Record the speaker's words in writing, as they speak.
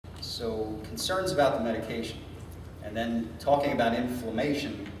So concerns about the medication, and then talking about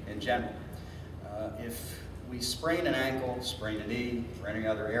inflammation in general. If we sprain an ankle, sprain a knee, or any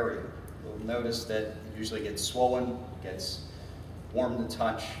other area, you'll notice that it usually gets swollen, gets warm to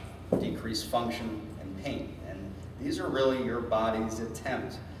touch, decreased function, and pain. And these are really your body's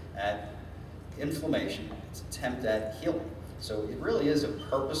attempt at inflammation, its attempt at healing. So it really is a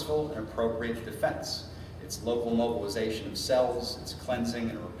purposeful and appropriate defense. It's local mobilization of cells, it's cleansing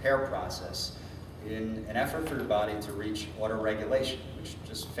and a repair process in an effort for your body to reach autoregulation, which is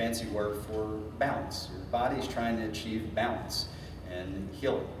just a fancy word for balance. Your body's trying to achieve balance and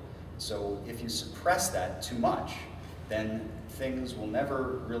healing. So if you suppress that too much, then things will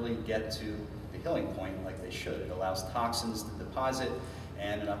never really get to the healing point like they should. It allows toxins to deposit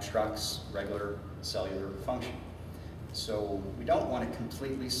and it obstructs regular cellular function. So we don't want to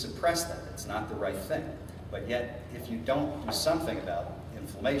completely suppress that. It's not the right thing. But yet, if you don't do something about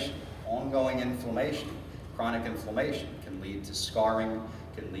inflammation, ongoing inflammation, chronic inflammation can lead to scarring,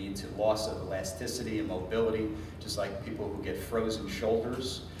 can lead to loss of elasticity and mobility, just like people who get frozen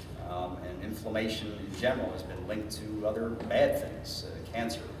shoulders. And inflammation in general has been linked to other bad things,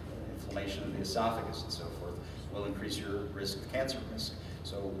 cancer, inflammation of the esophagus and so forth will increase your risk of cancer risk.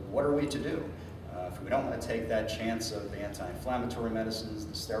 So what are we to do? If we don't want to take that chance of the anti-inflammatory medicines,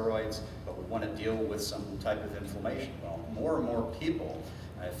 the steroids, but we want to deal with some type of inflammation. Well, more and more people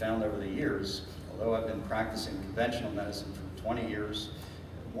I've found over the years, although I've been practicing conventional medicine for 20 years,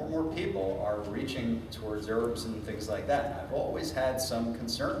 more and more people are reaching towards herbs and things like that. And I've always had some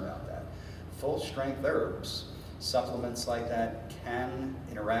concern about that. Full-strength herbs, supplements like that can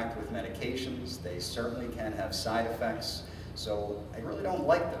interact with medications. They certainly can have side effects. So I really don't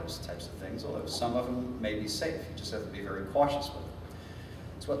like those types of things, although some of them may be safe. You just have to be very cautious with them.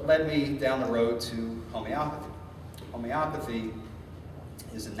 It's what led me down the road to homeopathy. Homeopathy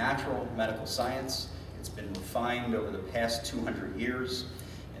is a natural medical science. It's been refined over the past 200 years.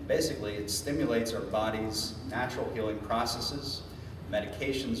 And basically, it stimulates our body's natural healing processes.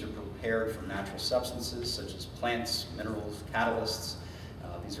 Medications are prepared from natural substances such as plants, minerals, catalysts.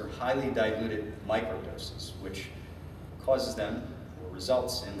 These are highly diluted microdoses, which causes them, or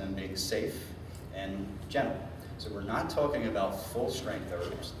results in them being safe and gentle. So we're not talking about full-strength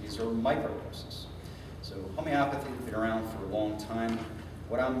herbs. These are microdoses. So homeopathy has been around for a long time.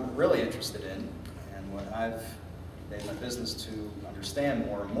 What I'm really interested in, and what I've made my business to understand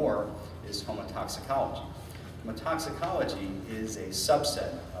more and more, is homotoxicology. Homotoxicology is a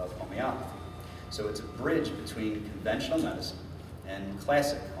subset of homeopathy. So it's a bridge between conventional medicine and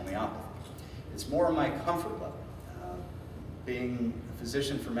classic homeopathy. It's more on my comfort level. Being a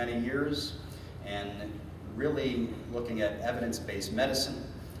physician for many years and really looking at evidence-based medicine,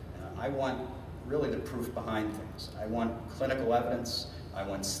 I want really the proof behind things. I want clinical evidence, I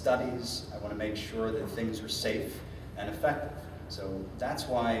want studies, I want to make sure that things are safe and effective. So that's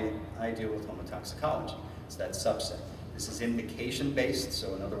why I deal with homotoxicology. It's that subset. This is indication-based,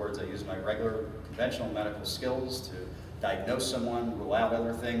 so in other words, I use my regular conventional medical skills to diagnose someone, rule out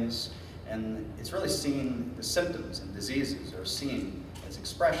other things, and it's really seeing the symptoms and diseases are seen as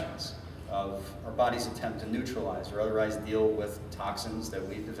expressions of our body's attempt to neutralize or otherwise deal with toxins that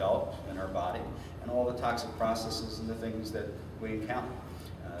we develop in our body and all the toxic processes and the things that we encounter.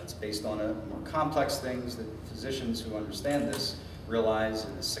 It's based on a more complex things that physicians who understand this realize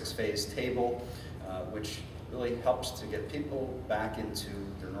in a 6-phase table, which really helps to get people back into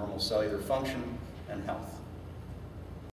their normal cellular function and health.